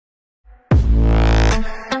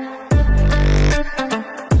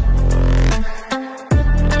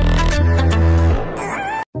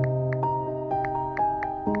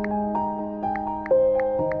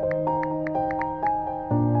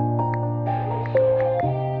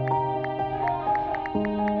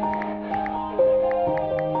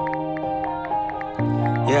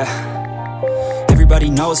Yeah. Everybody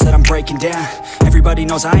knows that I'm breaking down. Everybody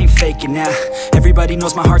knows I ain't faking now. Everybody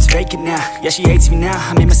knows my heart's vacant now. Yeah, she hates me now,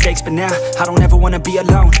 I made mistakes, but now I don't ever wanna be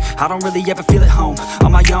alone. I don't really ever feel at home.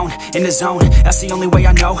 On my own, in the zone, that's the only way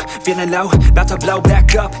I know. Feeling low, about to blow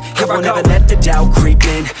back up. Here I won't ever let the doubt creep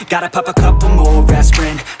in. Gotta pop a couple more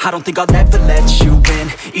aspirin. I don't think I'll ever let you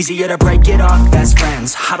in. Easier to break it off best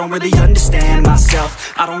friends. I don't really understand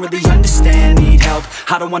myself. I don't really understand, need help.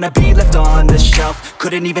 I don't wanna be left on the shelf.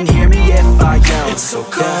 Couldn't even hear me if I yelled. It's so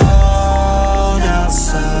cold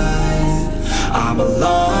outside, I'm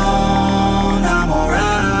alone, I'm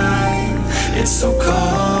alright. It's so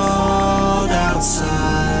cold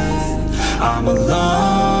outside, I'm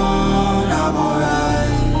alone, I'm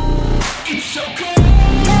alright. It's so cold.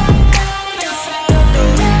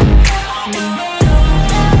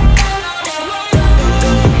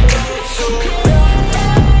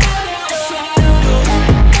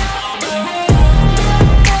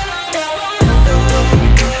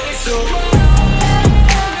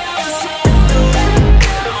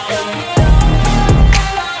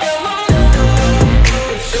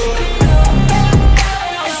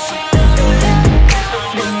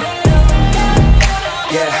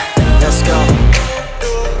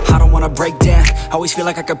 Break down, always feel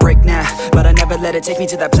like I could break now, but I never let it take me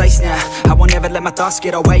to that place now. I won't ever let my thoughts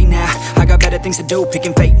get away now. I got better things to do,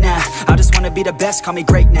 picking fate now. I just wanna be the best, call me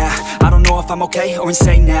great now. I don't know if I'm okay or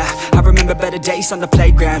insane now. I remember better days on the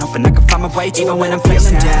playground, hoping I can find my way even when I'm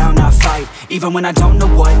feeling down. I fight, even when I don't know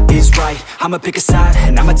what is right. I'ma pick a side,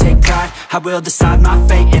 and I'ma take pride. I will decide my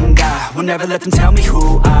fate, and I will never let them tell me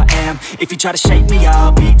who I am. If you try to shake me,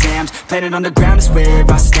 I'll be damned. Planet on the ground is where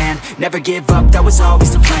I stand. Never give up, that was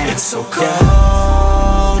always the plan. It's so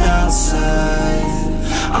cold outside,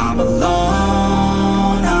 I'm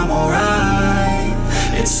alone, I'm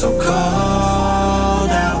alright. It's so cold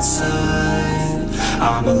outside,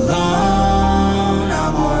 I'm alone,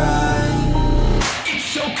 I'm alright. It's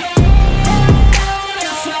so cold.